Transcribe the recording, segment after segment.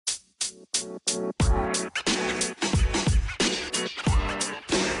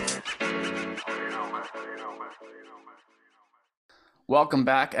Welcome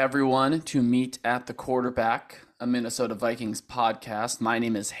back, everyone, to Meet at the Quarterback, a Minnesota Vikings podcast. My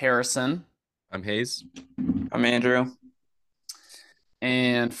name is Harrison. I'm Hayes. I'm Andrew.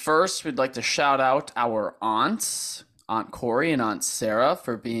 And first, we'd like to shout out our aunts, Aunt Corey and Aunt Sarah,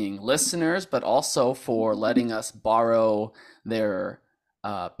 for being listeners, but also for letting us borrow their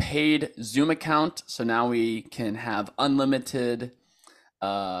paid Zoom account. So now we can have unlimited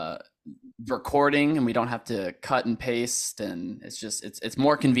recording and we don't have to cut and paste, and it's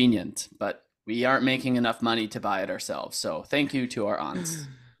more convenient, but we aren't making enough money to buy it ourselves. So thank you to our aunts.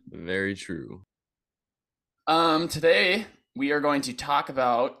 Very true. Today we are going to talk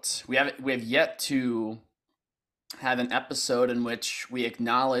about we have yet to have an episode in which we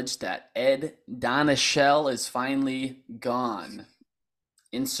acknowledge that Ed Donashell is finally gone.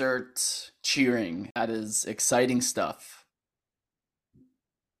 Insert cheering. That is exciting stuff.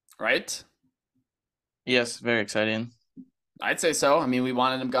 Right? Yes, very exciting. I'd say so. I mean, we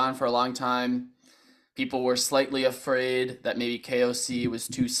wanted him gone for a long time. People were slightly afraid that maybe KOC was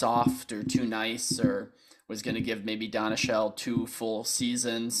too soft or too nice, or was going to give maybe Donashell 2 full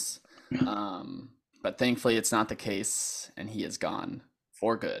seasons. But thankfully it's not the case, and he is gone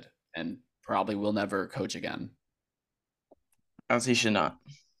for good and probably will never coach again. As he should not.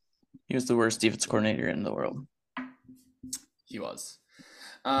 He was the worst defense coordinator in the world. He was.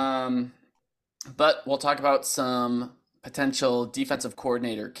 But we'll talk about some potential defensive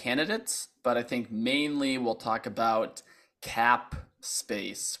coordinator candidates, but I think mainly we'll talk about cap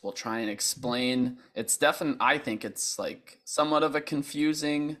space. We'll try and explain. I think it's like somewhat of a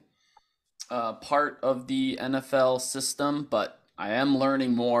confusing part of the NFL system, but I am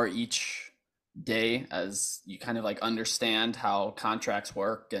learning more each day as you kind of like understand how contracts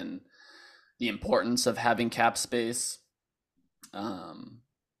work and the importance of having cap space. Because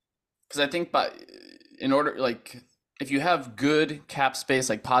I think in order, like, if you have good cap space,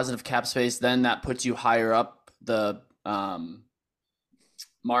 like positive cap space, then that puts you higher up the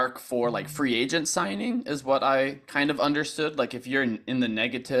mark for like free agent signing is what I kind of understood. Like if you're in the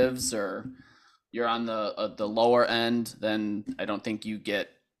negatives or you're on the lower end, then I don't think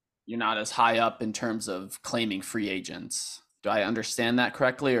you're not as high up in terms of claiming free agents. Do I understand that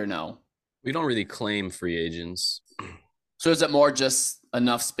correctly or no? We don't really claim free agents. So is it more just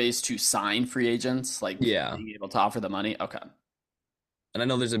enough space to sign free agents? Like being able to offer the money? Okay. And I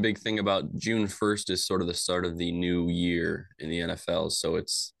know there's a big thing about June 1st is sort of the start of the new year in the NFL. So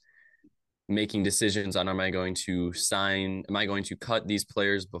it's making decisions on, am I going to cut these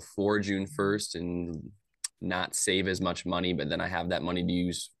players before June 1st and not save as much money, but then I have that money to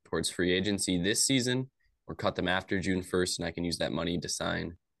use towards free agency this season, or cut them after June 1st and I can use that money to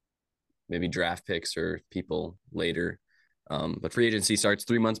sign maybe draft picks or people later. But free agency starts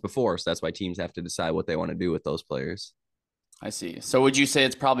 3 months before, so that's why teams have to decide what they want to do with those players. I see. So would you say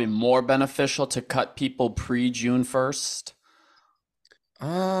it's probably more beneficial to cut people pre-June 1st?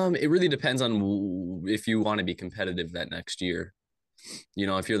 It really depends on if you want to be competitive that next year. You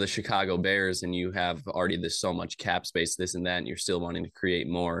know, if you're the Chicago Bears and you have already so much cap space, this and that, and you're still wanting to create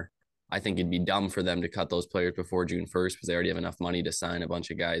more, I think it'd be dumb for them to cut those players before June 1st because they already have enough money to sign a bunch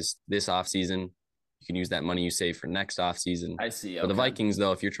of guys this offseason. You can use that money you save for next offseason. I see. Okay. For the Vikings,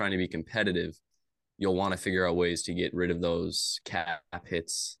 though, if you're trying to be competitive, you'll want to figure out ways to get rid of those cap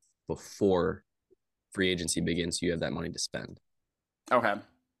hits before free agency begins so you have that money to spend. Okay.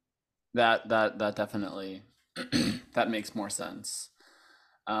 That definitely that makes more sense.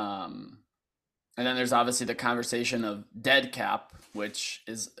 And then there's obviously the conversation of dead cap, which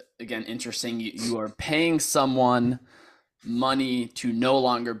is, again, interesting. You are paying someone money to no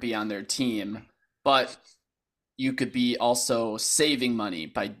longer be on their team, but you could be also saving money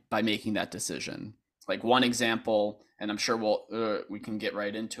by making that decision. Like one example, and I'm sure we can get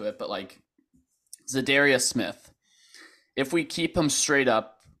right into it, but like Zadarius Smith, if we keep him straight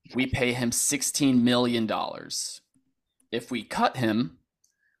up, we pay him $16 million. If we cut him,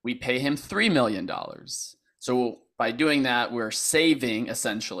 we pay him $3 million. So by doing that, we're saving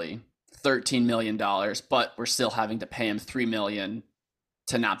essentially $13 million, but we're still having to pay him $3 million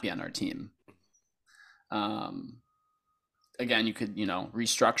to not be on our team. Again, you could,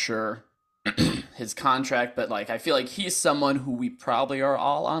 restructure his contract, but like I feel like he's someone who we probably are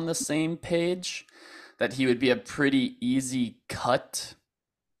all on the same page that he would be a pretty easy cut.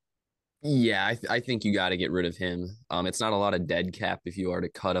 Yeah, I think you got to get rid of him. It's not a lot of dead cap if you are to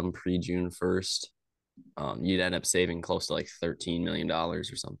cut him pre-June 1st. You'd end up saving close to like $13 million or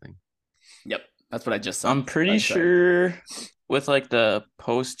something. Yep. That's what I just said. I'm pretty sure with like the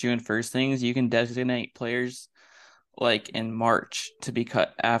post June 1st things, you can designate players like in March to be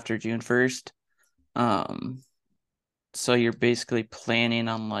cut after June 1st. Um, so you're basically planning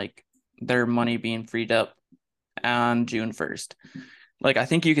on like their money being freed up on June 1st. Like I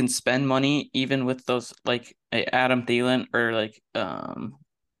think you can spend money even with those like Adam Thielen or like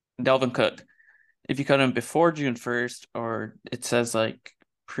Delvin Cook. If you cut him before June 1st or it says like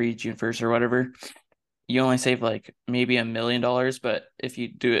pre June 1st or whatever, you only save like maybe $1 million. But if you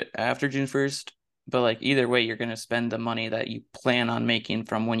do it after June 1st, but like either way, you're gonna spend the money that you plan on making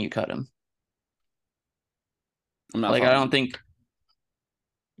from when you cut him. I'm not Like I following. don't think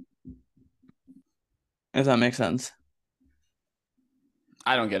if that makes sense.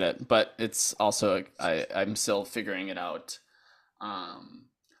 I don't get it, but it's also I'm still figuring it out.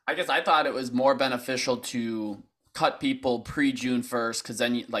 I guess I thought it was more beneficial to cut people pre June 1st because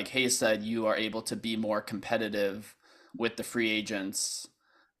then, like Hayes said, you are able to be more competitive with the free agents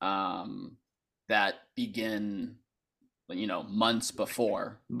that begin, months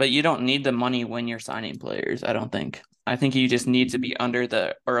before. But you don't need the money when you're signing players, I don't think. I think you just need to be under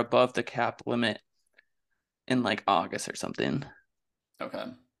the or above the cap limit in like August or something. Okay.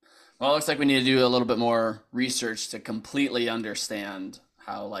 Well, it looks like we need to do a little bit more research to completely understand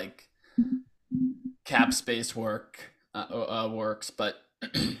how like cap space works. But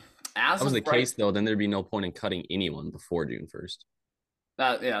as That was of the right, case, though, then there'd be no point in cutting anyone before June 1st.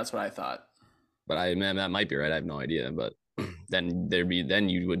 yeah, that's what I thought. But that might be right. I have no idea. But then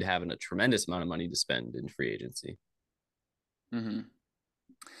you would have a tremendous amount of money to spend in free agency. Mm-hmm.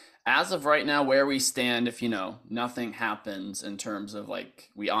 As of right now, where we stand, if nothing happens in terms of like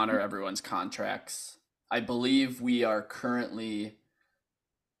we honor everyone's contracts, I believe we are currently.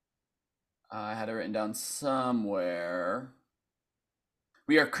 I had it written down somewhere.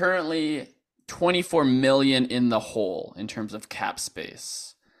 We are currently 24 million in the hole in terms of cap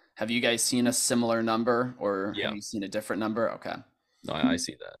space. Have you guys seen a similar number, or Yeah. have you seen a different number? Okay. No, I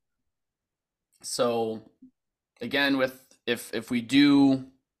see that. So again, with if we do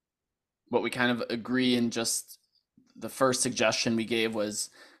what we kind of agree in just the first suggestion we gave was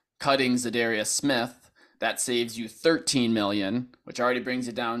cutting Zadarius Smith, that saves you 13 million, which already brings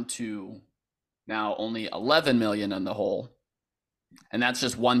it down to now only 11 million in the hole. And that's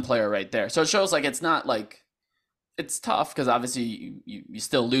just one player right there. So it shows like it's not like it's tough because obviously you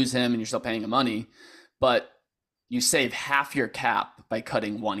still lose him and you're still paying him money, but you save half your cap by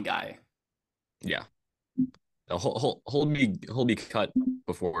cutting one guy. Yeah. He'll be cut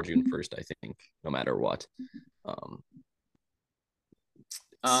before June 1st, I think, no matter what.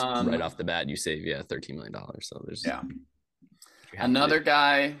 Right off the bat, you save $13 million. So there's another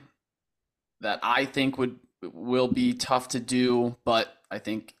guy that I think will be tough to do, but I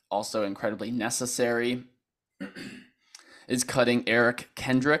think also incredibly necessary is cutting Eric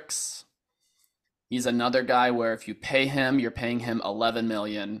Kendricks. He's another guy where if you pay him, you're paying him 11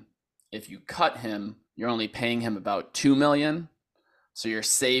 million. If you cut him, you're only paying him about 2 million. So you're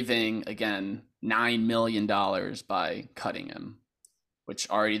saving again $9 million by cutting him, which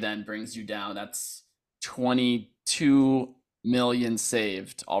already then brings you down. That's 22 million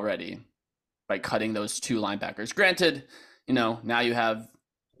saved already by cutting those two linebackers. Granted, now you have,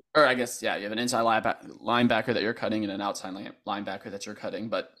 or I guess, yeah, you have an inside linebacker that you're cutting and an outside linebacker that you're cutting,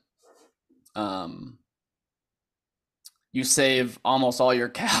 but you save almost all your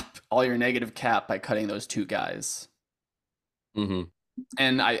cap, all your negative cap by cutting those two guys. Mm-hmm.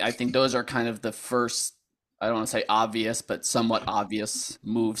 And I think those are kind of the first, I don't want to say obvious, but somewhat obvious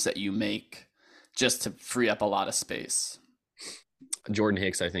moves that you make just to free up a lot of space. Jordan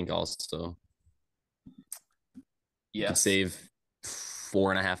Hicks, I think, also. Yes. You could save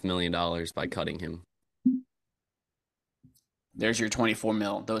 $4.5 million by cutting him. There's your 24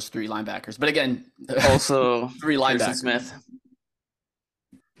 mil, those three linebackers. But again, also three linebackers. Smith.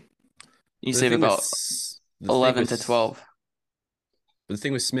 You save about 11 to 12. But the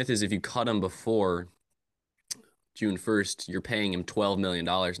thing with Smith is if you cut him before June 1st, you're paying him $12 million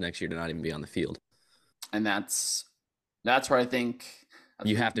next year to not even be on the field. And that's where I think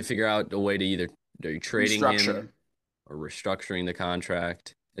you have to figure out a way to either are you trading him or restructuring the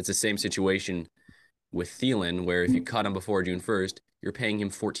contract. It's the same situation with Thielen, where if you cut him before June 1st, you're paying him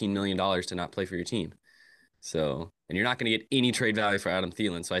 $14 million to not play for your team. So, and you're not going to get any trade value for Adam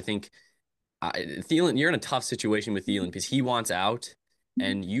Thielen. So I think Thielen, you're in a tough situation with Thielen because he wants out,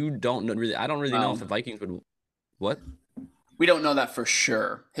 and you don't really. I don't really know if the Vikings would. What? We don't know that for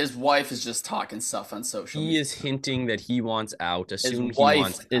sure. His wife is just talking stuff on social media. He is hinting that he wants out. His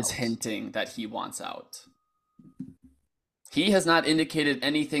wife is hinting that he wants out. He has not indicated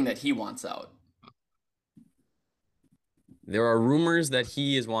anything that he wants out. There are rumors that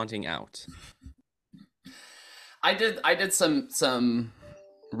he is wanting out. I did some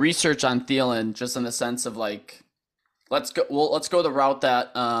research on Thielen just in the sense of like let's go the route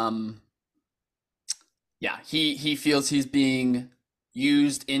that yeah, he feels he's being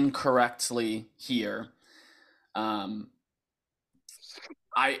used incorrectly here. Um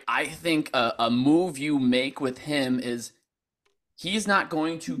I think a move you make with him is he's not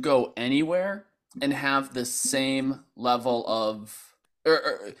going to go anywhere and have the same level of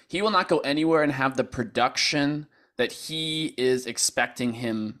or he will not go anywhere and have the production that he is expecting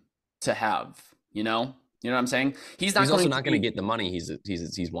him to have, you know? You know what I'm saying? He's not He's also going to not going to be get the money he's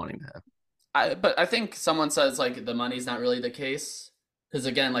wanting to have. but I think someone says like the money's not really the case because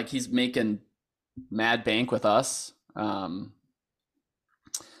again, like he's making mad bank with us.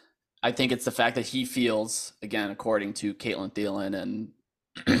 I think it's the fact that he feels, again, according to Caitlin Thielen and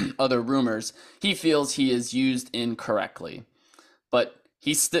other rumors, he feels he is used incorrectly. But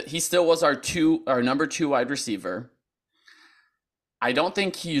he still was our number two wide receiver. I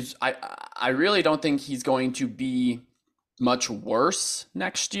really don't think he's going to be much worse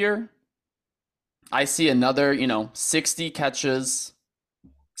next year. I see another, 60 catches,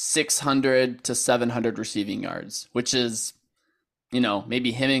 600 to 700 receiving yards, which is,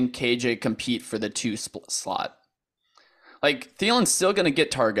 maybe him and KJ compete for the two slot. Like Thielen's still going to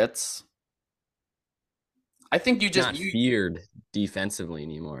get targets. I think He's not feared defensively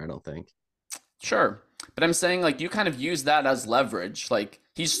anymore, I don't think. Sure. But I'm saying like you kind of use that as leverage. Like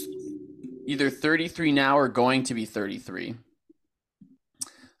he's either 33 now or going to be 33.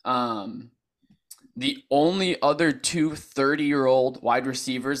 The only other two 30-year-old wide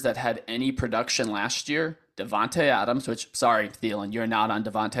receivers that had any production last year, Devontae Adams, which, sorry, Thielen, you're not on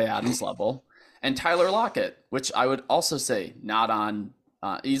Devontae Adams level, and Tyler Lockett, which I would also say not on.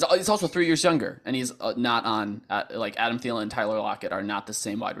 He's also 3 years younger, and he's not on. Like Adam Thielen and Tyler Lockett are not the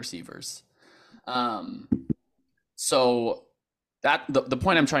same wide receivers. So that the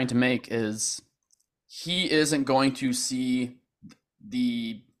point I'm trying to make is he isn't going to see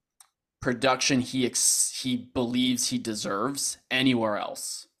the production he believes he deserves anywhere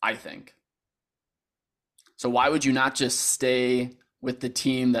else, I think. So why would you not just stay with the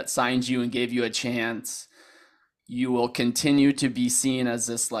team that signed you and gave you a chance? You will continue to be seen as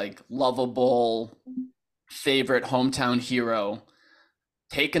this like lovable favorite hometown hero.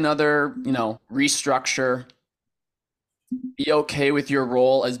 Take another, restructure. Be okay with your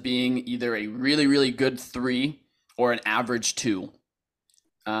role as being either a really, really good 3 or an average 2.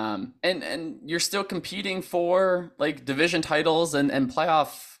 And you're still competing for like division titles and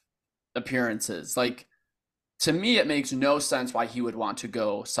playoff appearances. Like to me, it makes no sense why he would want to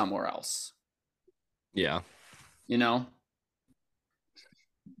go somewhere else. Yeah. The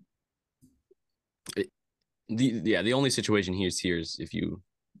only situation here is if you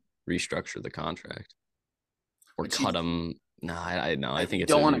restructure the contract or cut him. No, I think you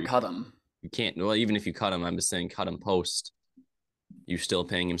don't want to cut him. You can't. Well, even if you cut him, I'm just saying cut him post. You're still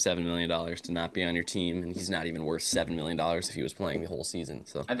paying him $7 million to not be on your team, and he's not even worth $7 million if he was playing the whole season.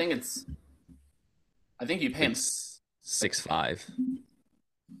 So I think you pay him 6.5.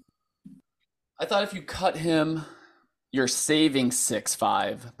 I thought if you cut him, you're saving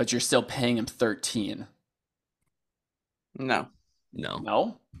 6.5, but you're still paying him 13. No.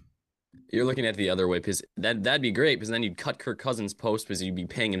 You're looking at the other way because that'd be great because then you'd cut Kirk Cousins post because you'd be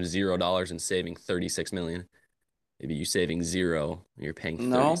paying him $0 and saving $36 million. Maybe you saving 0, you're paying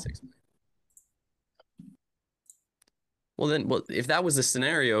 36 million. Well, if that was the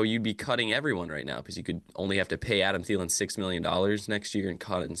scenario, you'd be cutting everyone right now because you could only have to pay Adam Thielen $6 million next year and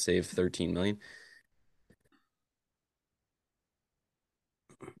cut it and save $13 million.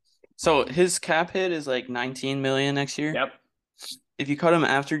 So his cap hit is like $19 million next year. Yep. If you cut him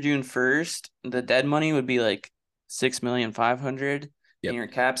after June 1st, the dead money would be like $6,500,000, and your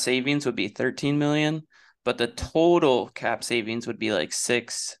cap savings would be $13 million. But the total cap savings would be like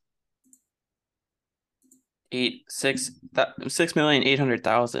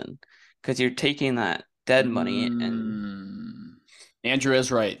 $6,800,000 because you're taking that dead money and Andrew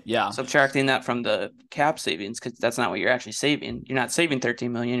is right. Yeah. Subtracting that from the cap savings because that's not what you're actually saving. You're not saving $13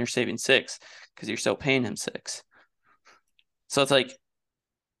 million, you're saving $6 million because you're still paying him $6 million. So it's like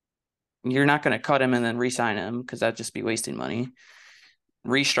you're not going to cut him and then re-sign him because that'd just be wasting money.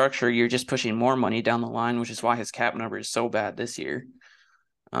 Restructure, you're just pushing more money down the line, which is why his cap number is so bad this year.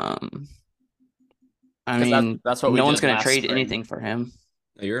 I mean, that's what no one's going to trade anything for him.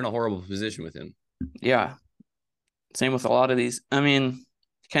 You're in a horrible position with him. Yeah. Same with a lot of these. I mean,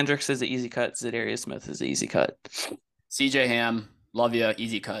 Kendricks is the easy cut. Za'Darius Smith is the easy cut. CJ Ham, love you,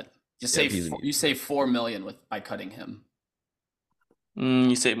 easy cut. You save $4 million by cutting him.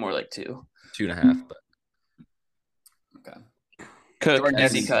 You say more like 2. 2.5. But Okay. Cook, Jordan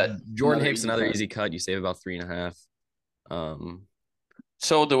easy Hicks, cut. Jordan another Hicks, easy another cut. easy cut. You save about 3.5.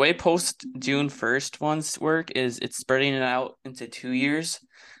 So the way post June 1st ones work is it's spreading it out into 2 years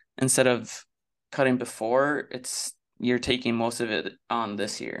instead of cutting before. You're taking most of it on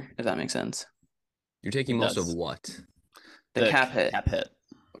this year, if that makes sense. You're taking It most of does. what? The cap hit. Cap hit.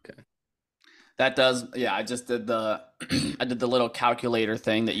 Okay. That does, yeah. I just did the, I did the little calculator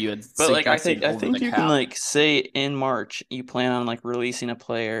thing that you had But like I suggested think I over the think you can cap. like say in March you plan on like releasing a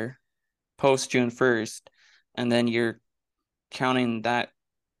player post June 1st, and then you're counting that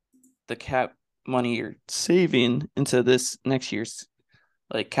the cap money you're saving into this next year's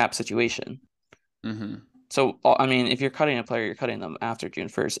like cap situation. Mm-hmm. So I mean, if you're cutting a player, you're cutting them after June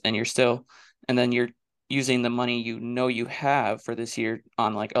 1st, and then you're using the money you have for this year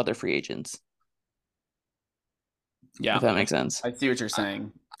on like other free agents. If Yeah, that makes sense. I see what you're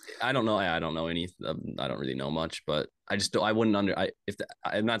saying. I don't know. I don't know any. I don't really know much, but I just don't. I wouldn't under.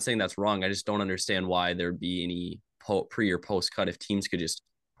 I'm not saying that's wrong. I just don't understand why there'd be any pre or post cut if teams could just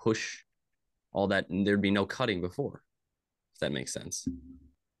push all that and there'd be no cutting before. If that makes sense.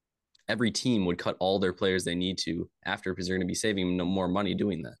 Every team would cut all their players they need to after because they're going to be saving no more money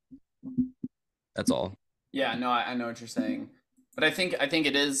doing that. That's all. Yeah, no, I know what you're saying, but I think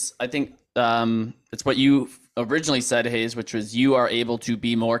it is. I think it's what you originally said, Hayes, which was you are able to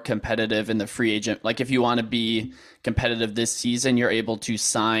be more competitive in the free agent. Like if you want to be competitive this season, you're able to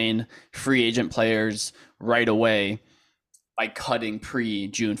sign free agent players right away by cutting pre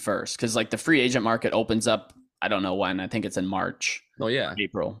June 1st, because like the free agent market opens up. I don't know when. I think it's in March. Oh yeah,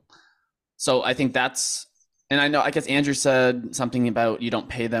 April. So I think that's, and I know, I guess Andrew said something about you don't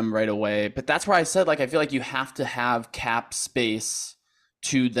pay them right away, but that's where I said, like, I feel like you have to have cap space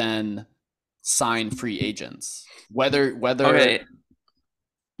to then sign free agents. Whether, Okay.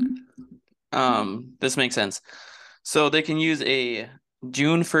 This makes sense. So they can use a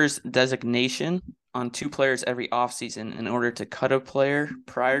June 1st designation on 2 players every offseason in order to cut a player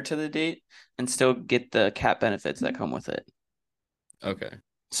prior to the date and still get the cap benefits that come with it. okay.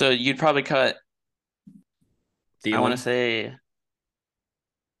 So you'd probably cut, I want to Thielen. say,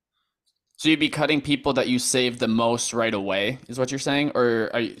 so you'd be cutting people that you save the most right away, is what you're saying? Or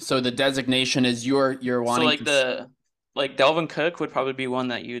so the designation is you're so wanting like to, Delvin Cook would probably be one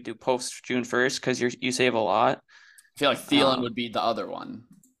that you do post June 1st because you save a lot. I feel like Thielen would be the other one.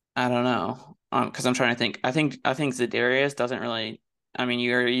 I don't know. Because I'm trying to think. I think Za'Darius doesn't really. I mean,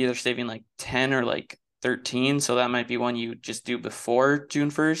 you're either saving like 10 or like 13, so that might be one you just do before June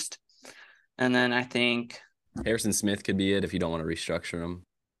 1st. And then I think, Harrison Smith could be it if you don't want to restructure him.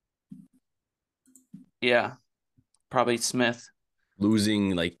 yeah, probably Smith.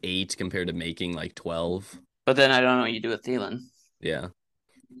 Losing like 8 compared to making like 12. But then I don't know what you do with Thielen. Yeah.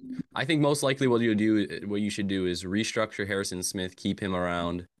 I think most likely what you should do is restructure Harrison Smith, keep him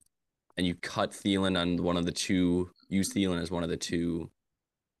around, and you cut Thielen on one of the two, use Thielen as one of the two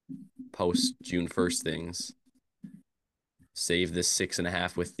post June 1st things. Save the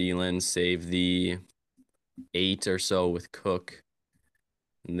 6.5 with Thielen, save the 8 or so with Cook.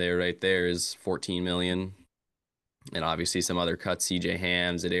 And there right there is 14 million. And obviously some other cuts, CJ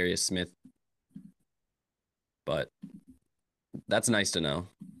Ham, Za'Darius Smith. But that's nice to know.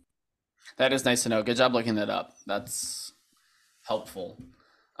 That is nice to know. Good job looking that up. That's helpful.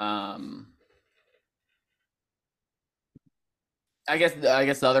 I guess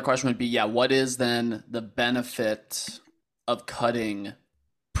the other question would be, yeah, what is then the benefit of cutting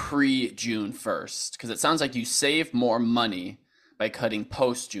pre June 1st? Because it sounds like you save more money by cutting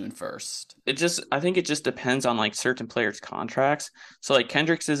post June 1st. I think it just depends on like certain players' contracts. So like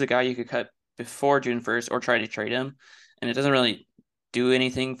Kendricks is a guy you could cut before June 1st or try to trade him, and it doesn't really do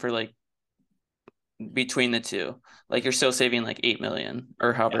anything for like between the two. Like you're still saving like 8 million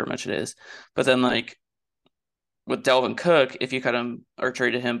or however much it is. But then like with Delvin Cook, if you cut him or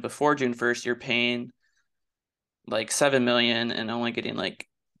traded him before June 1st, you're paying like 7 million and only getting like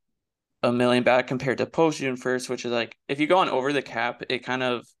a million back compared to post June 1st, which is like if you go on over the cap, it kind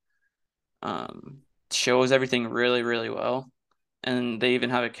of shows everything really, really well. And they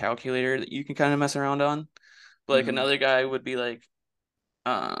even have a calculator that you can kind of mess around on. But like another guy would be like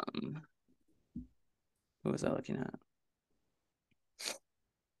who was I looking at?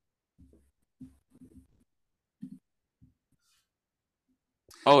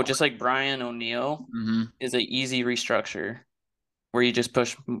 Oh, just like Brian O'Neill is an easy restructure where you just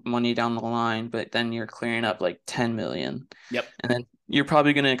push money down the line, but then you're clearing up like 10 million. Yep. And then you're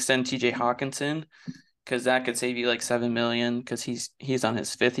probably going to extend TJ Hawkinson because that could save you like 7 million because he's on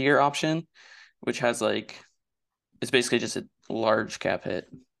his 5th year option, which has like it's basically just large cap hit.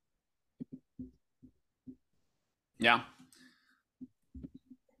 Yeah.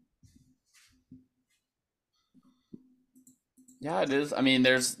 Yeah, it is. I mean,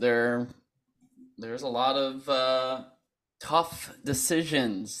 there's a lot of tough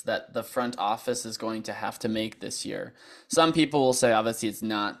decisions that the front office is going to have to make this year. Some people will say, obviously, it's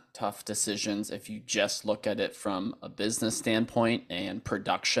not tough decisions if you just look at it from a business standpoint and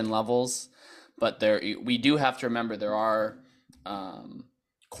production levels. But we do have to remember there are um,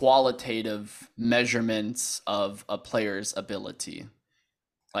 qualitative measurements of a player's ability,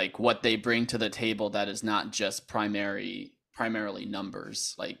 like what they bring to the table that is not just primarily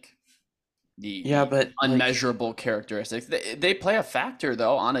numbers, like Yeah, the but like, unmeasurable characteristics. They play a factor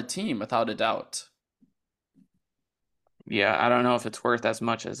though on a team without a doubt. yeah, I don't know if it's worth as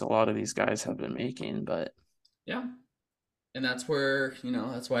much as a lot of these guys have been making, but Yeah. And that's where,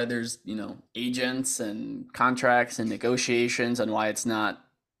 that's why there's, agents and contracts and negotiations, and why it's not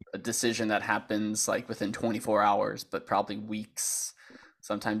a decision that happens like within 24 hours, but probably weeks,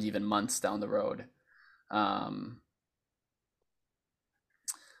 sometimes even months down the road. Um,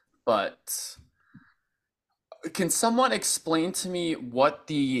 but can someone explain to me what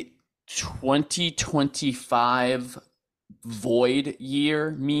the 2025 void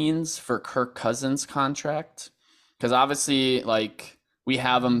year means for Kirk Cousins' contract? Because obviously, like, we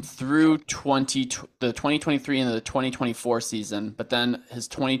have him through the 2023 and the 2024 season, but then his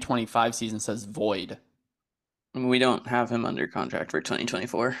 2025 season says void. we don't have him under contract for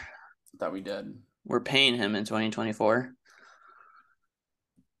 2024. That we did. We're paying him in 2024,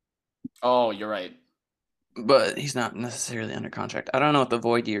 Oh, you're right. but he's not necessarily under contract. I don't know what the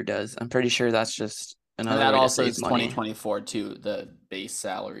void year does. I'm pretty sure that's just And another that way to also save is money. 2024 too. The base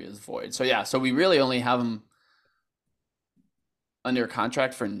salary is void. So yeah, so we really only have him under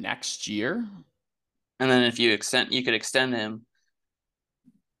contract for next year. And then if you could extend him,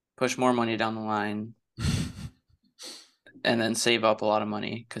 push more money down the line, and then save up a lot of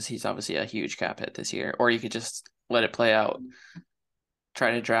money because he's obviously a huge cap hit this year. Or you could just let it play out,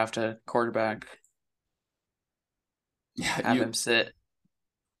 try to draft a quarterback, Yeah, have him sit,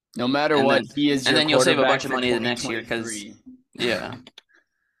 no matter and what, then he is and your then you'll save a quarterback bunch of for money the next year because 2023. yeah,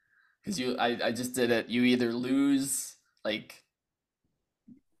 Because I just did it. You either lose, like,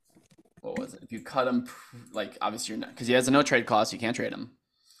 what was it? If you cut him, like, obviously you're not, because he has a no trade clause, you can't trade him.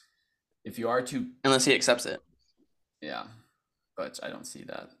 If you are to, unless he accepts it. yeah, but I don't see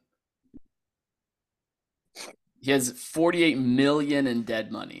that. He has 48 million in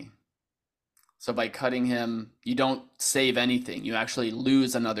dead money. So by cutting him, you don't save anything. You actually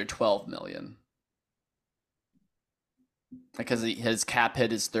lose another 12 million. Because his cap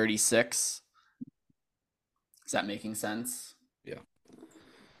hit is 36. Is that making sense? Yeah.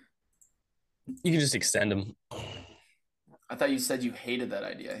 You can just extend him. I thought you said you hated that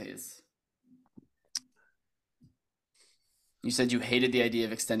idea, Hayes. You said you hated the idea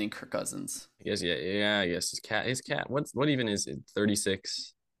of extending Kirk Cousins. I guess, yeah, I guess his cat. What even is it?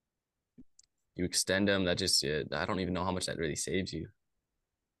 36. You extend him, that just, yeah, I don't even know how much that really saves you.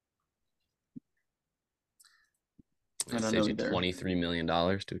 I It don't know saves you either. $23 million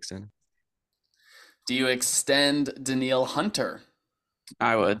to extend him. Do you extend Danielle Hunter?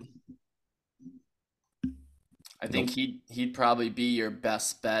 I would. I think he'd probably be your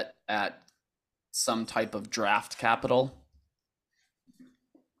best bet at some type of draft capital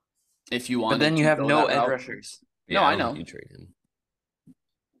if you But then wanted you to have go no that edge route. rushers. No, Yeah, I I don't think know. you trade him.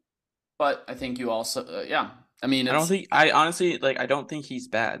 But I think you also, yeah. I mean, I honestly I don't think he's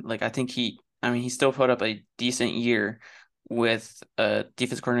bad. He still put up a decent year with a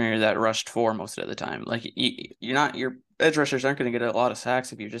defense coordinator that rushed four most of the time. Your edge rushers aren't going to get a lot of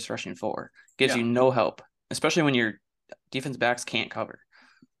sacks if you're just rushing four. Gives yeah. you no help, especially when your defense backs can't cover.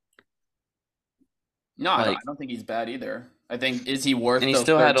 No, I Like, don't think he's bad either. I think, is he and worth he those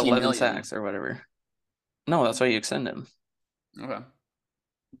still had 13 11 million? sacks or whatever. No, that's why you extend him. Okay.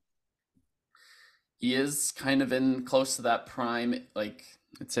 He is kind of in close to that prime. Like,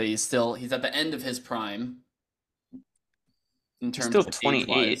 I'd say he's at the end of his prime in He's terms still of age 28,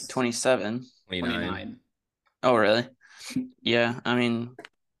 wise. 27. 29. 29. Oh, really? Yeah, I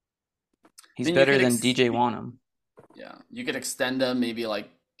he's mean, you better could than DJ Wanham. yeah, you could extend him, maybe like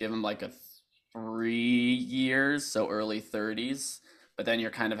give him like a 3 years, so early 30s. But then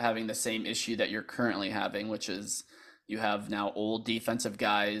you're kind of having the same issue that you're currently having, which is you have now old defensive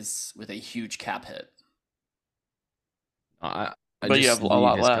guys with a huge cap hit. I But you just have a leave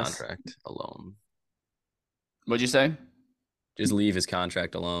lot his less. contract alone. What'd you say? Just leave his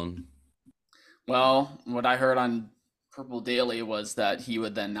contract alone. Well, what I heard on Purple Daily was that he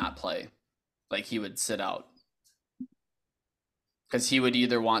would then not play. Like he would sit out. because he would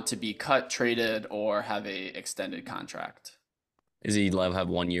either want to be cut, traded, or have a extended contract. Is he have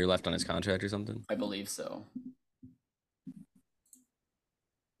 1 year left on his contract or something? I believe so.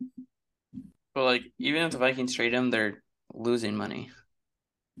 But like, even if the Vikings trade him, they're losing money.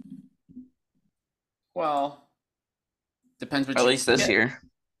 Well, depends what At you least can this get. year.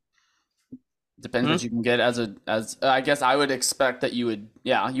 Depends what you can get as I guess I would expect that you would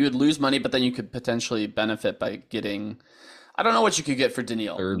lose money, but then you could potentially benefit by getting. I don't know what you could get for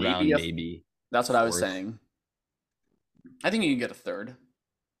Daniil. Third round, maybe. That's what I was Fourth. saying. I think you can get a third.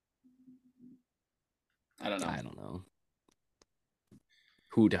 I don't know.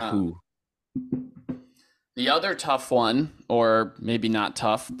 Who to who? The other tough one, or maybe not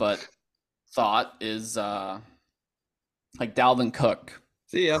tough, but thought is like Dalvin Cook.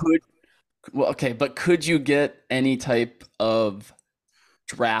 See ya. But could you get any type of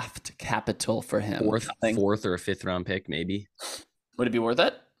draft capital for him? Fourth or a fifth round pick, maybe. Would it be worth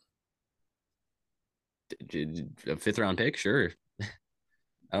it? A fifth round pick, sure.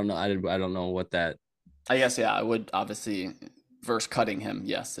 I don't know. I don't know what that. I guess I would obviously versus cutting him.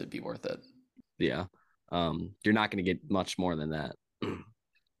 Yes, it'd be worth it. Yeah. You're not going to get much more than that.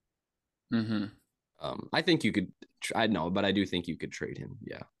 Mm-hmm. I think you could. I know, but I do think you could trade him.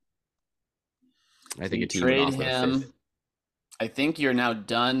 Yeah. I think a team would offer a fifth. I think you're now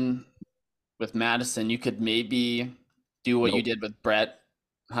done with Madison. You could maybe do what you did with Brett,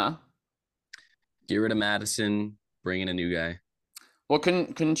 huh? Get rid of Madison, bring in a new guy. Well,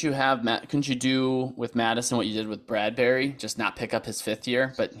 couldn't you do with Madison what you did with Bradbury? Just not pick up his fifth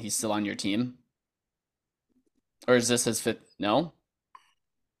year, but he's still on your team? Or is this his fifth? No?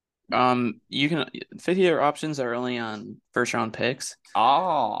 You can fifth year options are only on first round picks.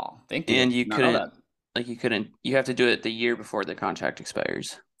 Oh, thank you. And you have to do it the year before the contract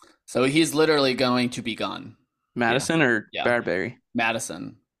expires. So he's literally going to be gone. Madison or Bradbury?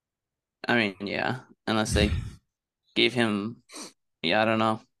 Madison. I mean, yeah, unless they gave him, I don't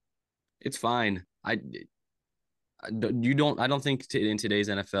know. It's fine. I don't think in today's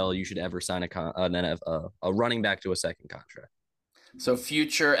NFL you should ever sign a running back to a second contract. So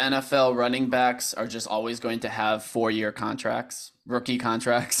future NFL running backs are just always going to have 4-year contracts, rookie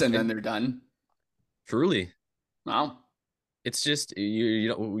contracts, and then they're done. Truly. Wow. It's just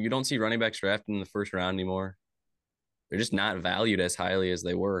you don't see running backs drafted in the first round anymore. They're just not valued as highly as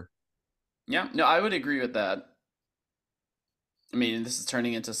they were. Yeah, no, I would agree with that. I mean, this is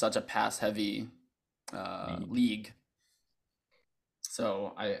turning into such a pass-heavy league.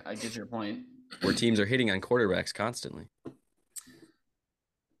 So I get your point. Where teams are hitting on quarterbacks constantly.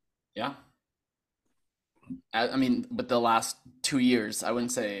 Yeah. I mean, but the last 2 years, I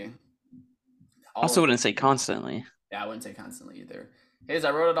wouldn't say. Also wouldn't say constantly. Yeah, I wouldn't say constantly either. Hayes,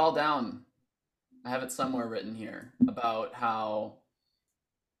 I wrote it all down. I have it somewhere written here about how,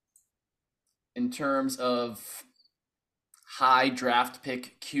 in terms of high draft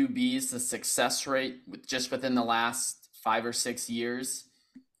pick QBs, the success rate just within the last 5 or 6 years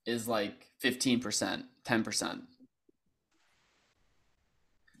is like 15%, 10%.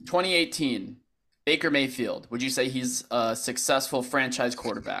 2018, Baker Mayfield. Would you say he's a successful franchise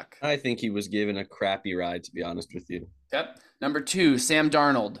quarterback? I think he was given a crappy ride, to be honest with you. Yep. Number 2, Sam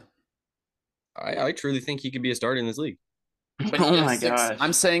Darnold. I truly think he could be a starter in this league. But oh my gosh.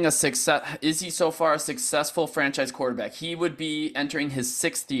 I'm saying a success. Is he so far a successful franchise quarterback? He would be entering his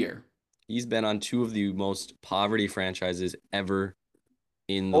 6th year. He's been on 2 of the most poverty franchises ever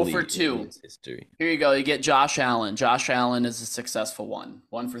in the league. 0 for 2. History. Here you go. You get Josh Allen. Josh Allen is a successful one.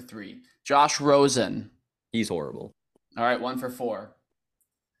 1 for 3. Josh Rosen. He's horrible. All right, 1 for 4.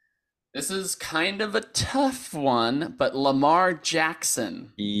 This is kind of a tough one, but Lamar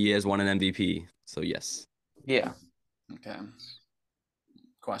Jackson. He has won an MVP, so yes. Yeah. Okay.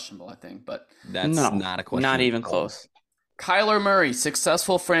 Questionable, I think, but that's not a question. Not even close. Kyler Murray,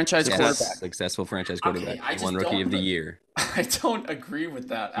 successful franchise quarterback. Successful franchise quarterback. Okay, He won Rookie of the Year. I don't agree with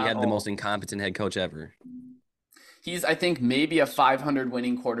that. He had the most incompetent head coach ever. He's, I think, maybe a 500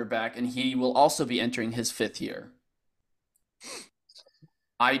 winning quarterback, and he will also be entering his 5th year.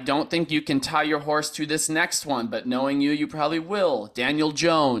 I don't think you can tie your horse to this next one, but knowing you probably will. Daniel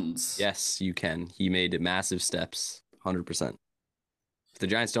Jones. Yes, you can. He made massive steps, 100%. If the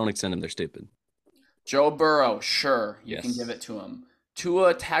Giants don't extend him, they're stupid. Joe Burrow, sure, you can give it to him.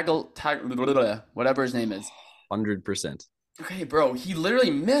 Tua whatever his name is. 100%. Okay, bro, he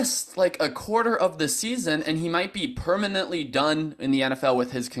literally missed like a quarter of the season, and he might be permanently done in the NFL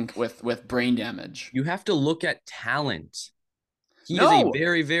with his with brain damage. You have to look at talent. He is a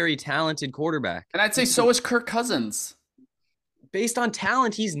very, very talented quarterback. And I'd say so is Kirk Cousins. Based on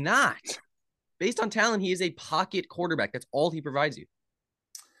talent, he's not. Based on talent, he is a pocket quarterback. That's all he provides you.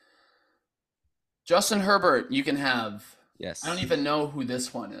 Justin Herbert, you can have. Yes. I don't even know who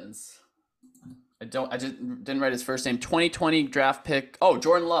this one is. I just didn't write his first name. 2020 draft pick. Oh,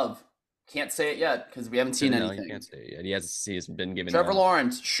 Jordan Love. Can't say it yet because we haven't seen anything. No, you can't say it yet. He's been given. Trevor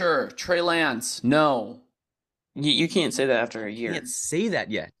Lawrence, sure. Trey Lance, no. You can't say that after a You year. can't say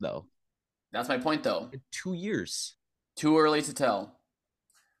that yet, though. That's my point, though. In 2 years. Too early to tell.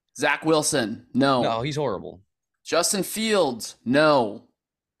 Zach Wilson, no. No, he's horrible. Justin Fields, no.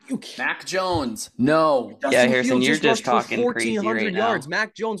 You can't. Mac Jones, no. Yeah, Harrison, you're just rushed for talking crazy 1,400 right yards. now.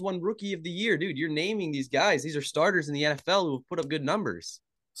 Mac Jones won Rookie of the Year, dude. You're naming these guys. These are starters in the NFL who have put up good numbers.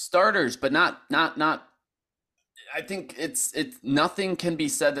 Starters, but not. I think it's nothing can be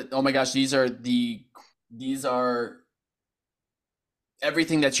said that, oh my gosh, these are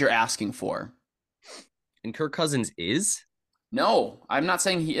everything that you're asking for. And Kirk Cousins is? No, I'm not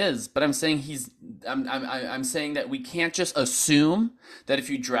saying he is, but I'm saying I'm saying that we can't just assume that if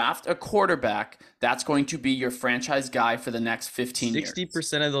you draft a quarterback, that's going to be your franchise guy for the next 15 years.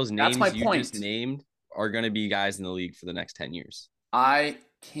 60% of those names just named are going to be guys in the league for the next 10 years. I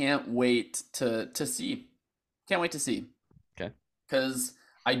can't wait to see. Can't wait to see. Okay. Because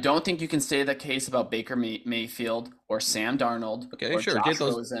I don't think you can say the case about Baker Mayfield or Sam Darnold or Josh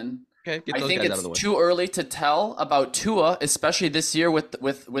Rosen. Okay, I think it's too early to tell about Tua, especially this year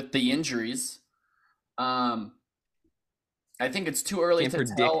with the injuries. I think it's too early to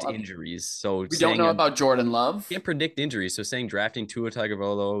predict injuries. So we don't know about Jordan Love. Can't predict injuries. So saying drafting Tua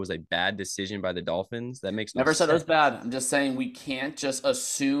Tagovailoa was a bad decision by the Dolphins, that makes no sense. Never said it was bad. I'm just saying we can't just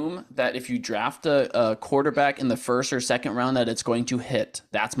assume that if you draft a quarterback in the first or second round that it's going to hit.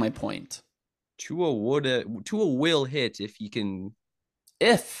 That's my point. Tua will hit if he can.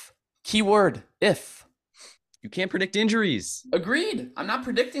 If. Keyword, if. You can't predict injuries. Agreed. I'm not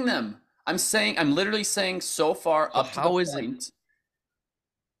predicting them. I'm literally saying so far up to the point.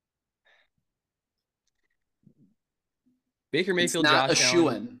 Baker Mayfield, it's not Josh a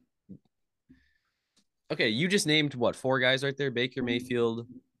shoo-in. Okay, you just named what? 4 guys right there? Baker Mayfield,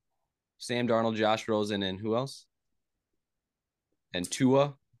 Sam Darnold, Josh Rosen, and who else? And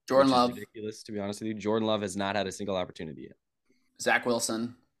Tua. Jordan Love. Ridiculous, to be honest with you. Jordan Love has not had a single opportunity yet. Zach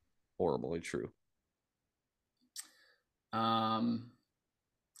Wilson. Horribly true. I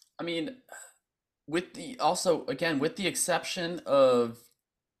mean, with the exception of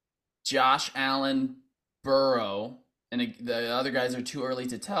Josh Allen, Burrow, and the other guys are too early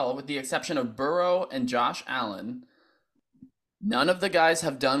to tell. With the exception of Burrow and Josh Allen, none of the guys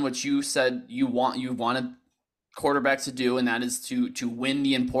have done what you said you wanted quarterbacks to do, and that is to win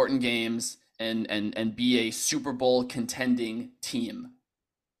the important games and be a Super Bowl contending team.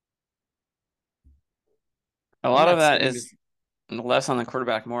 A lot of that is less on the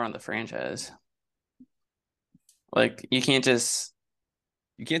quarterback, more on the franchise. Like, you can't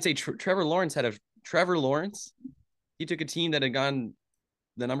say Trevor Lawrence Trevor Lawrence. He took a team that had gone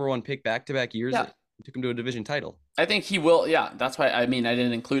the number 1 pick back-to-back years. Yeah. Took him to a division title. I think he will. Yeah, that's why. I mean, I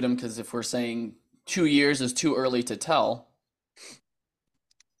didn't include him because if we're saying 2 years is too early to tell.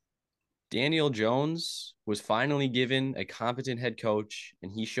 Daniel Jones was finally given a competent head coach,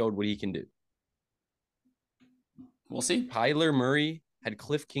 and he showed what he can do. We'll see. Kyler Murray had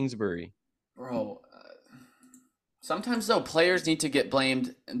Cliff Kingsbury. Bro, sometimes, though, players need to get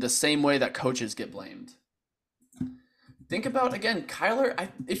blamed the same way that coaches get blamed. Think about, again, Kyler.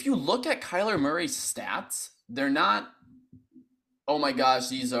 If you look at Kyler Murray's stats, they're not, oh my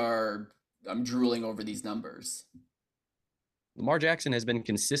gosh, I'm drooling over these numbers. Lamar Jackson has been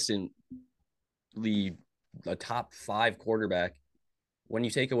consistently a top 5 quarterback when you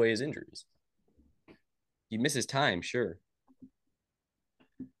take away his injuries. He misses time, sure.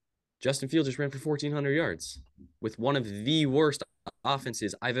 Justin Fields just ran for 1,400 yards with one of the worst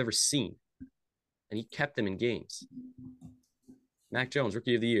offenses I've ever seen. And he kept them in games. Mac Jones,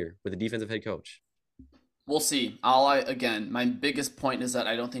 Rookie of the Year, with a defensive head coach. We'll see. My biggest point is that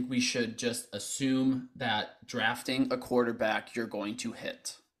I don't think we should just assume that drafting a quarterback you're going to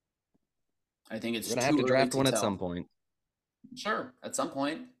hit. I think it's too early to tell. We're going to have to draft one at some point. Sure, at some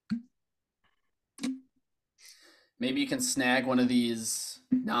point. Maybe you can snag one of these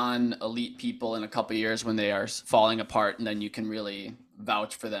non-elite people in a couple years when they are falling apart, and then you can really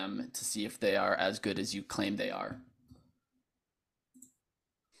vouch for them to see if they are as good as you claim they are.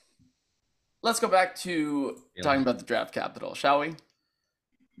 Let's go back to talking about the draft capital, shall we?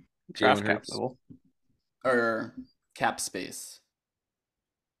 Draft capital. Or cap space.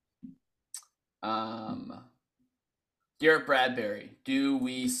 Garrett Bradbury, do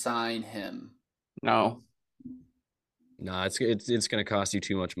we sign him? No. No, it's going to cost you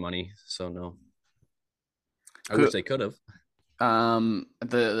too much money, so no. I wish they could have.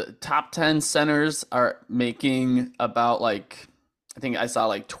 The top 10 centers are making about like, I think I saw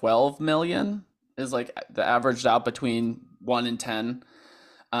like 12 million is like the averaged out between 1 and 10.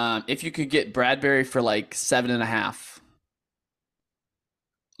 If you could get Bradbury for like 7.5,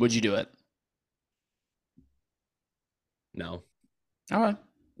 would you do it? No. All right.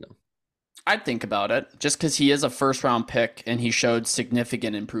 No. I'd think about it just because he is a first round pick and he showed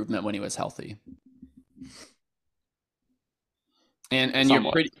significant improvement when he was healthy. And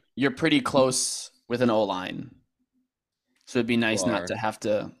you're pretty close with an O line, so it'd be nice not to have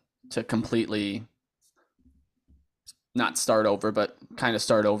to completely not start over, but kind of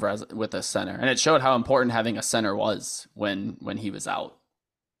start over as with a center. And it showed how important having a center was when he was out.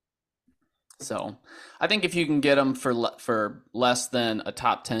 So I think if you can get him for less than a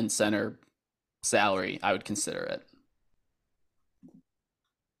top 10 center salary, I would consider it.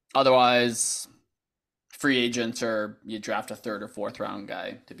 Otherwise, free agents or you draft a third or fourth round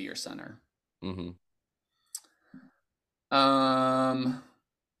guy to be your center. Mm-hmm.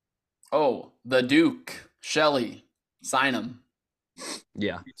 Oh, the Duke, Shelley, sign him.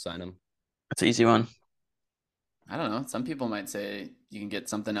 Yeah, sign him. That's an easy one. I don't know. Some people might say you can get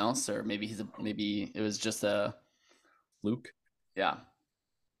something else, or maybe maybe it was just a Luke. Yeah.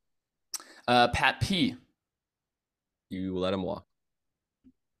 Pat P. You let him walk.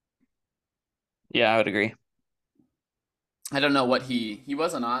 Yeah, I would agree. I don't know what he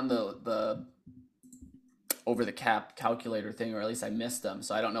wasn't on the over the cap calculator thing, or at least I missed him,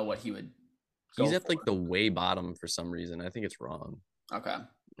 so I don't know what he would. He's at like the way bottom for some reason. I think it's wrong. Okay.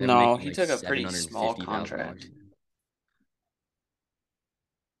 No, he took a pretty small contract.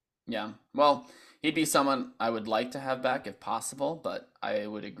 Yeah. Well, he'd be someone I would like to have back if possible, but I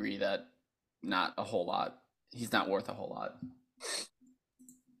would agree that not a whole lot. He's not worth a whole lot.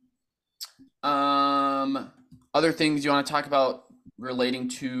 Other things you want to talk about relating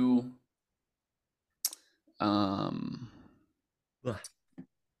to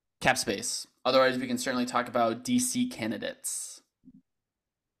cap space. Otherwise, we can certainly talk about DC candidates.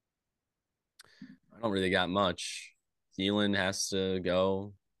 I don't really got much. Thielen has to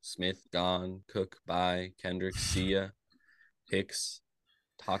go. Smith gone. Cook bye. Kendrick see ya. Hicks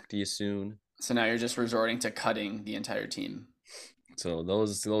talk to you soon. So now you're just resorting to cutting the entire team. So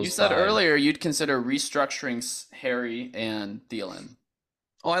those. You said earlier you'd consider restructuring Harry and Thielen.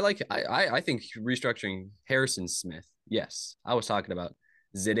 Oh, I think restructuring Harrison Smith. Yes, I was talking about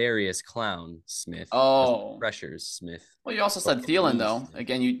Zedarius Clown Smith. Oh, Pressures Smith. Well, you also said Thielen though.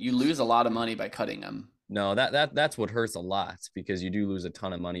 Again, you lose a lot of money by cutting him. No, that's what hurts a lot because you do lose a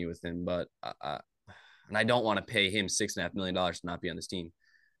ton of money with him. But and I don't want to pay him $6.5 million to not be on this team.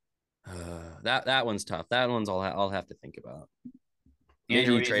 That one's tough. That one's I'll have to think about.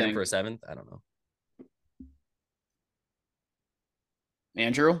 Andrew, maybe trade him for a 7th. I don't know.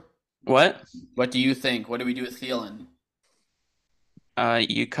 Andrew, what do you think? What do we do with Thielen?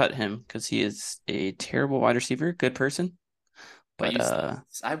 You cut him because he is a terrible wide receiver, good person. But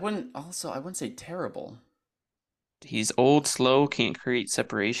I wouldn't say terrible. He's old, slow, can't create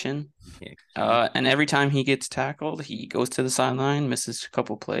separation. And every time he gets tackled, he goes to the sideline, misses a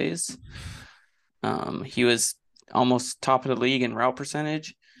couple plays. He was almost top of the league in route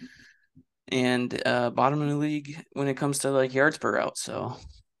percentage and bottom of the league when it comes to like yards per route. So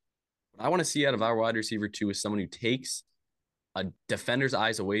I want to see out of our wide receiver too is someone who takes a defender's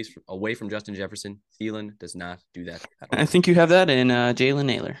eyes away from Justin Jefferson. Thielen does not do that at all. I think you have that in Jalen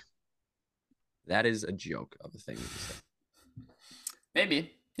Naylor. That is a joke of a thing to say.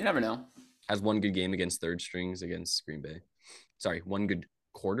 Maybe. You never know. Has one good game against third strings against Green Bay. Sorry, one good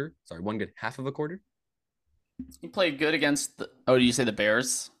half of a quarter. He played good against did you say the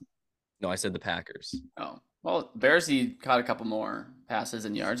Bears? No, I said the Packers. Oh. Well, Bears, he caught a couple more passes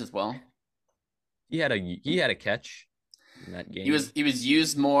and yards as well. He had a catch in that game. He was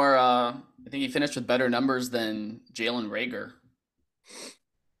used more. I think he finished with better numbers than Jalen Reagor.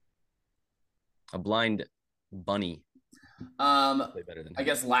 A blind bunny. Play better than him. I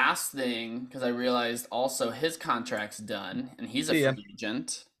guess last thing, because I realized also his contract's done and he's a free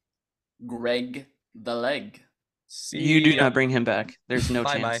agent. Greg the Leg. You do not bring him back. There's no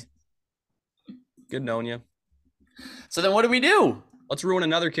chance. Bye. Good knowing you. So then what do we do? Let's ruin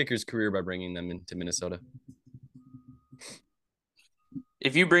another kicker's career by bringing them into Minnesota.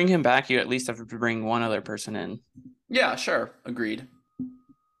 If you bring him back, you at least have to bring one other person in. Yeah, sure. Agreed.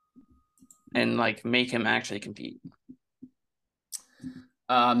 And like make him actually compete.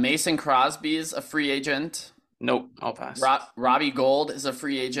 Mason Crosby's a free agent. Nope, I'll pass. Robbie Gould is a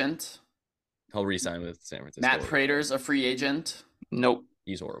free agent. He'll re-sign with San Francisco. Matt Prater's a free agent. Nope.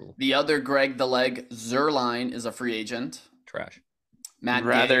 He's horrible. The other Greg the Leg Zerline is a free agent. Trash. Matt I'd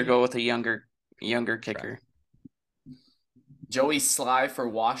rather Gay. go with a younger kicker. Joey Sly for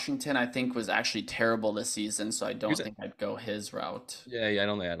Washington, I think, was actually terrible this season, so I don't think I'd go his route. Yeah, I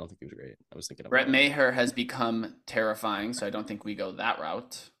don't think he was great. I was thinking of Brett Maher has become terrifying, so I don't think we go that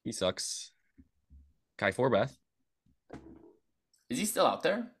route. He sucks. Kai Forbath. Is he still out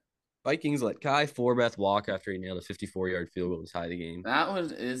there? Vikings let Kai Forbath walk after he nailed a 54-yard field goal to tie the game.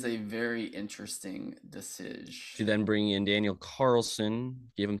 That is a very interesting decision. To then bring in Daniel Carlson,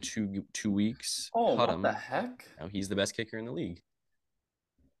 give him two weeks. Oh, cut what him. the heck? Now he's the best kicker in the league.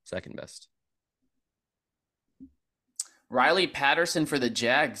 Second best. Riley Patterson for the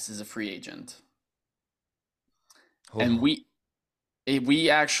Jags is a free agent. Oh. And we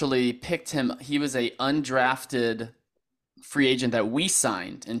actually picked him. He was a undrafted free agent that we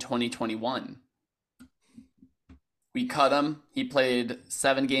signed in 2021. We cut him. He played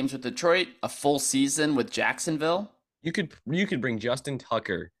 7 games with Detroit, a full season with Jacksonville. You could bring Justin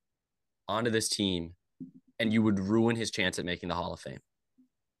Tucker onto this team, and you would ruin his chance at making the Hall of Fame.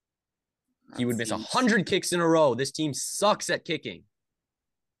 He would miss 100 kicks in a row. This team sucks at kicking.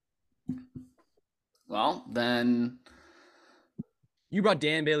 Well, then you brought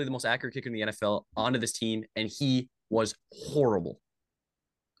Dan Bailey, the most accurate kicker in the NFL, onto this team, and he was horrible.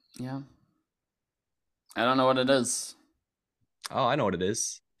 Yeah. I don't know what it is. Oh, I know what it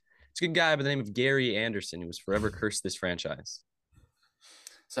is. It's a good guy by the name of Gary Anderson, who was forever cursed this franchise.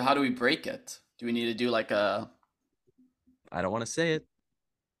 So how do we break it? Do we need to do like a... I don't want to say it.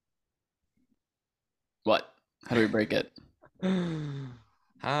 What? How do we break it?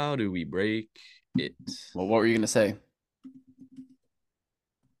 How do we break it? Well, what were you going to say?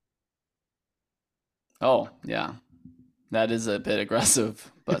 Oh, yeah. That is a bit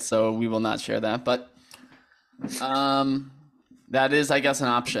aggressive, but so we will not share that. But that is, I guess, an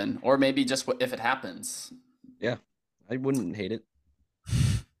option. Or maybe just if it happens. Yeah, I wouldn't hate it.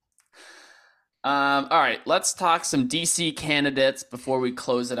 All right, let's talk some DC candidates before we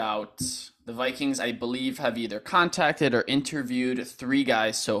close it out. The Vikings, I believe, have either contacted or interviewed 3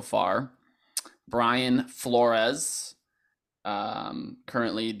 guys so far. Brian Flores,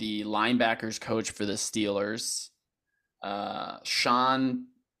 currently the linebackers coach for the Steelers. Sean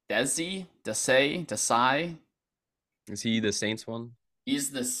Desai. Is he the Saints one? He's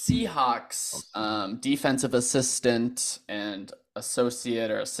the Seahawks defensive assistant and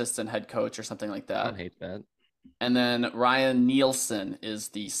associate or assistant head coach or something like that. I don't hate that. And then Ryan Nielsen is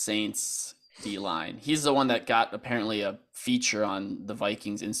the Saints D-line. He's the one that got apparently a feature on the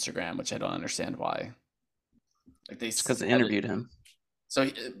Vikings Instagram, which I don't understand why. Like because they interviewed him. So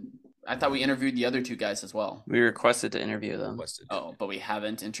I thought we interviewed the other 2 guys as well. We requested to interview them. Oh, but we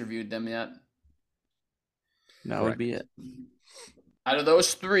haven't interviewed them yet? That would be it. Out of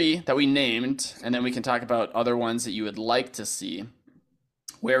those 3 that we named, and then we can talk about other ones that you would like to see,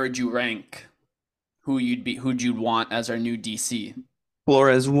 where would you rank who'd you want as our new DC?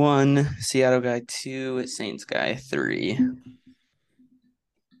 Flores 1, Seattle guy 2, Saints guy 3.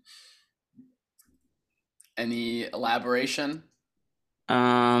 Any elaboration?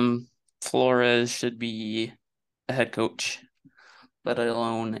 Flores should be a head coach, let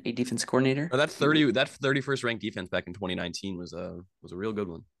alone a defense coordinator. That 31st ranked defense back in 2019 was a real good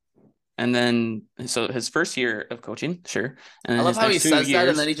one. And then, so his first year of coaching, sure. And I love how he says that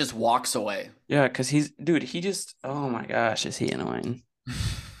and then he just walks away. Yeah, because oh my gosh, is he annoying?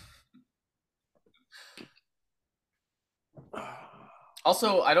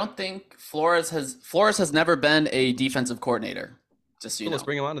 Also, I don't think Flores has never been a defensive coordinator. Just so you know. Let's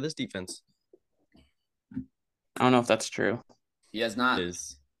bring him onto this defense. I don't know if that's true. He has not.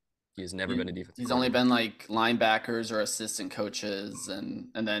 He has never been a defensive. He's only been like linebackers or assistant coaches, and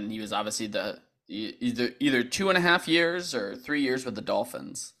then he was obviously either 2.5 years or 3 years with the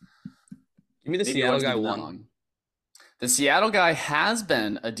Dolphins. Give me the Seattle guy one. The Seattle guy has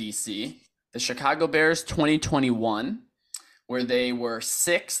been a DC. The Chicago Bears 2021, where they were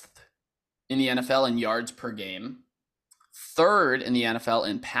 6th in the NFL in yards per game, 3rd in the NFL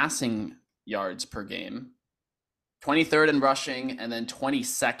in passing yards per game, 23rd in rushing, and then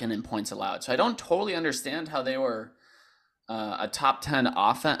 22nd in points allowed. So I don't totally understand how they were a top 10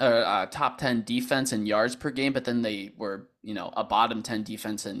 offense or a top 10 defense in yards per game, but then they were, a bottom 10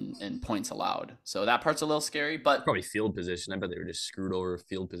 defense in points allowed. So that part's a little scary, but probably field position. I bet they were just screwed over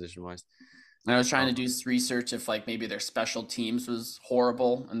field position wise. I was trying to do research if like maybe their special teams was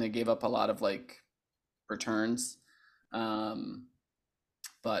horrible and they gave up a lot of like returns.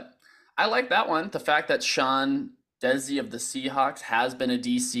 But I like that one. The fact that Sean Desi of the Seahawks has been a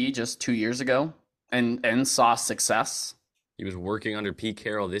DC just 2 years ago and saw success. He was working under Pete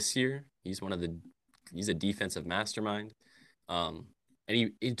Carroll this year. He's a defensive mastermind. Um,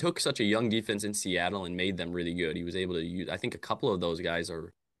 and he took such a young defense in Seattle and made them really good. He was able to use, I think a couple of those guys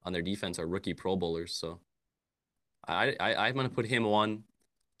are on their defense are rookie Pro Bowlers. So I'm gonna put him 1.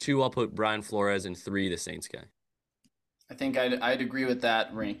 2, I'll put Brian Flores, and 3, the Saints guy. I think I'd agree with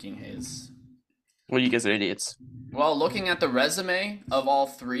that ranking, Hayes. Well, you guys are idiots. Well, looking at the resume of all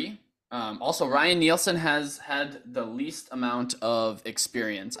three, also Ryan Nielsen has had the least amount of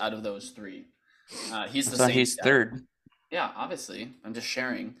experience out of those three. He's the So Saints he's guy. third. Yeah, obviously. I'm just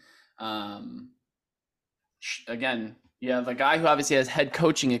sharing. Again, you have a guy who obviously has head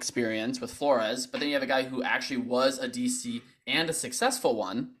coaching experience with Flores, but then you have a guy who actually was a DC and a successful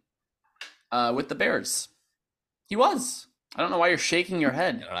one with the Bears. He was. I don't know why you're shaking your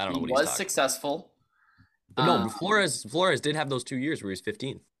head. I don't know what he he's was talking successful. But no, Flores did have those 2 years where he was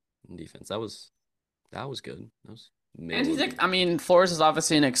 15th in defense. That was good. That was and he's like, I mean, Flores is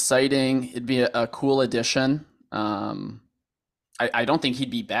obviously an exciting. It'd be a cool addition. I don't think he'd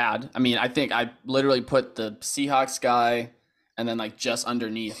be bad. I mean, I think I literally put the Seahawks guy and then like just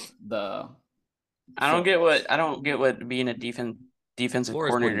underneath the. I don't get what being a defensive Flores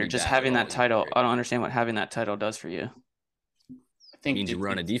coordinator, wouldn't be just bad having at all. that title. I don't understand what having that title does for you. I think means you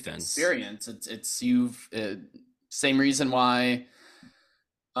run a defense. Experience. It's you've same reason why.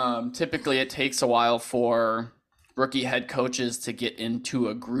 Typically, it takes a while for rookie head coaches to get into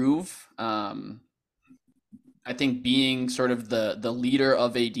a groove. I think being sort of the leader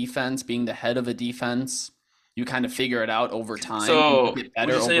of a defense, being the head of a defense, you kind of figure it out over time. So, you get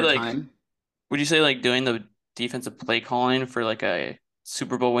better would you say over time. Would you say like doing the defensive play calling for like a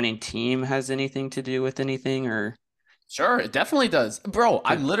Super Bowl winning team has anything to do with anything, or? Sure, it definitely does, bro.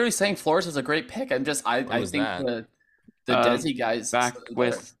 I'm literally saying Flores is a great pick. I think the Desi guys back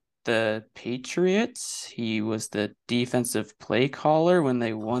with the Patriots, he was the defensive play caller when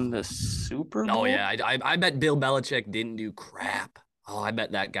they won the Super Bowl. Oh yeah, I bet Bill Belichick didn't do crap. Oh, I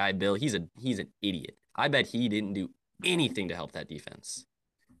bet that guy Bill, he's an idiot. I bet he didn't do anything to help that defense.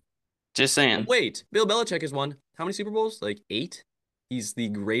 Just saying. Wait, Bill Belichick has won how many Super Bowls? Like 8? He's the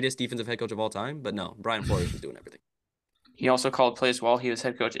greatest defensive head coach of all time. But no, Brian Flores was doing everything. He also called plays while he was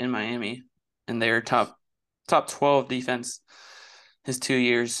head coach in Miami, and they were top 12 defense his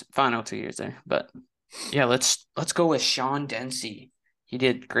final 2 years there. But yeah, let's go with Sean Dempsey. He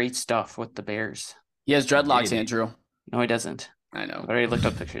did great stuff with the Bears. He has dreadlocks, Andrew. No, he doesn't. I know. I already looked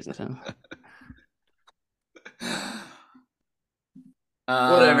up pictures of him.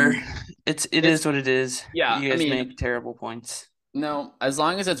 Whatever. It is what it is. Yeah, you guys make terrible points. No, as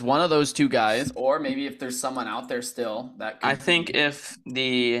long as it's one of those two guys, or maybe if there's someone out there still that could I think if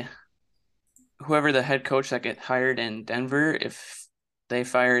whoever the head coach that get hired in Denver, if they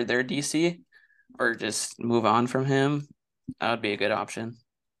fire their DC or just move on from him, that would be a good option.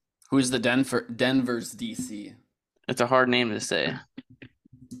 Who's the Denver's DC? It's a hard name to say.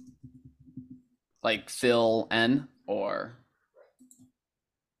 Like Phil N or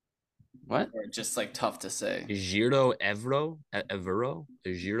what? Or just like tough to say. Giro Evero? Giro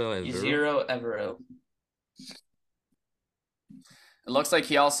Evero. It looks like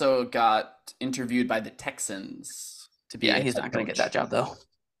he also got interviewed by the Texans to be. Yeah, he's not going to get that job though.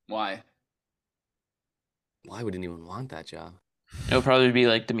 Why? Why would anyone want that job? It'll probably be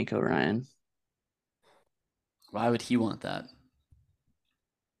like D'Amico Ryan. Why would he want that?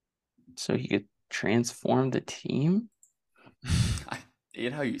 So he could transform the team? I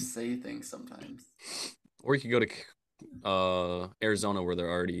hate how you say things sometimes. Or you could go to Arizona where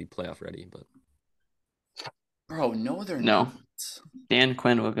they're already playoff ready, but bro, no, they're not. Dan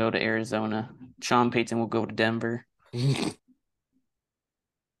Quinn will go to Arizona. Sean Payton will go to Denver. And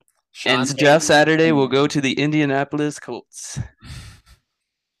Jeff Saturday will go to the Indianapolis Colts.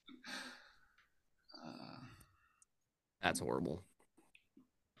 That's horrible.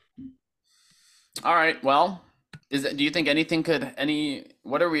 All right. Well, do you think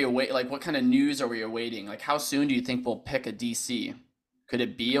what are we awaiting? Like, what kind of news are we awaiting? Like, how soon do you think we'll pick a DC? Could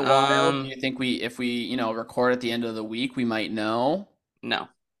it be a while? Do you think if we record at the end of the week, we might know? No.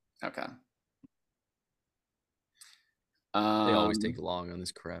 Okay. They always take long on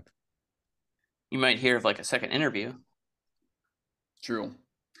this crap. You might hear of like a second interview. True.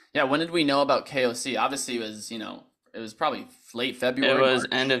 Yeah. When did we know about KOC? Obviously, it was probably late February. It was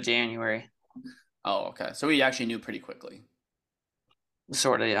end of January. Oh, okay. So we actually knew pretty quickly.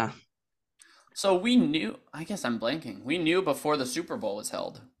 Sort of, yeah. So we knew, I guess I'm blanking. We knew before the Super Bowl was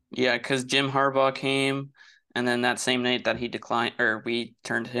held. Yeah, because Jim Harbaugh came, and then that same night that he declined, or we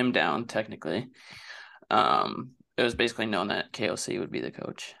turned him down, technically, it was basically known that KOC would be the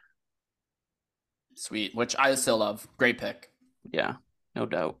coach. Sweet, which I still love. Great pick. Yeah, no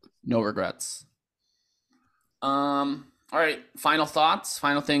doubt. No regrets. All right. Final thoughts.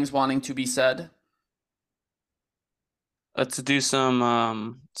 Final things wanting to be said. Let's do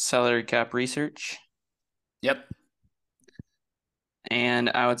some salary cap research. Yep. And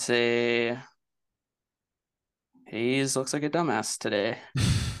I would say Hayes looks like a dumbass today.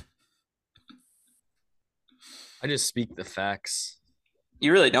 I just speak the facts.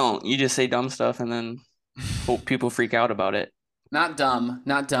 You really don't. You just say dumb stuff and then hope people freak out about it. Not dumb,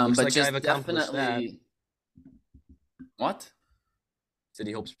 Looks but like just I've accomplished that. definitely. What? Said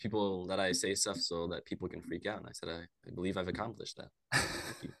he hopes people that I say stuff so that people can freak out. And I said, I believe I've accomplished that.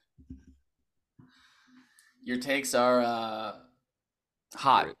 Thank you. Your takes are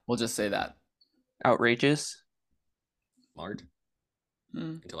hot. Great. We'll just say that. Outrageous. Smart,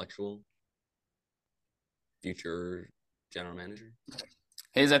 intellectual, future general manager.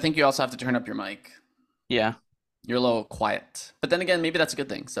 Hayes, I think you also have to turn up your mic. Yeah. You're a little quiet. But then again, maybe that's a good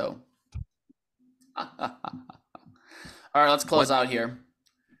thing. So. All right, let's close out here.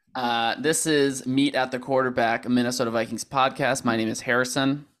 This is Meet at the Quarterback, a Minnesota Vikings podcast. My name is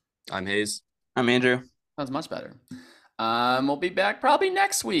Harrison. I'm Hayes. I'm Andrew. That's much better. We'll be back probably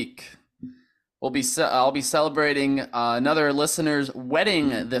next week. I'll be celebrating another listener's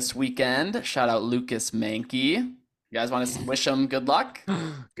wedding this weekend. Shout out Lucas Mankey. You guys want to wish him good luck?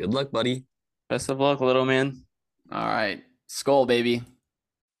 Good luck, buddy. Best of luck, little man. All right. Skol, baby.